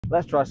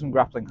let's try some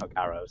grappling hook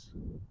arrows.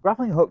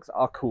 Grappling hooks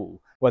are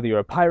cool, whether you're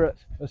a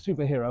pirate, a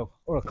superhero,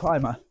 or a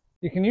climber.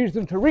 You can use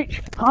them to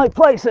reach high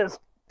places,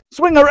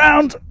 swing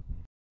around,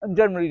 and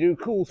generally do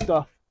cool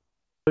stuff.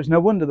 It's no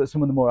wonder that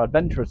some of the more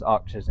adventurous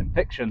archers in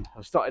fiction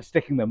have started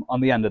sticking them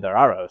on the end of their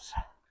arrows.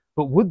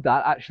 But would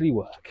that actually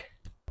work?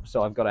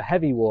 So I've got a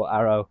heavy war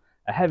arrow,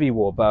 a heavy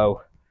war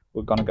bow.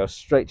 We're going to go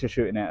straight to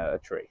shooting it at a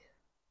tree.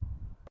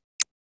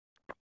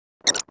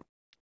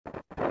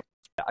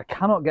 I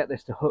cannot get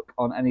this to hook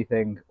on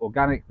anything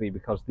organically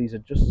because these are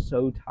just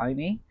so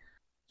tiny.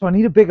 So I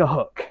need a bigger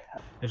hook.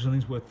 If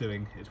something's worth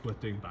doing, it's worth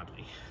doing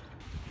badly.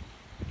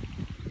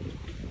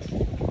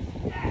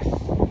 Yes!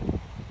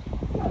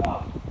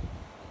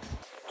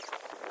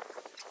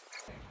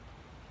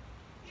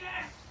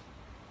 Yes!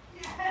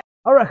 Yes!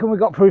 I reckon we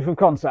got proof of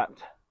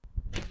concept.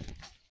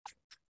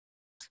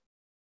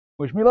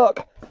 Wish me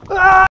luck. Ah!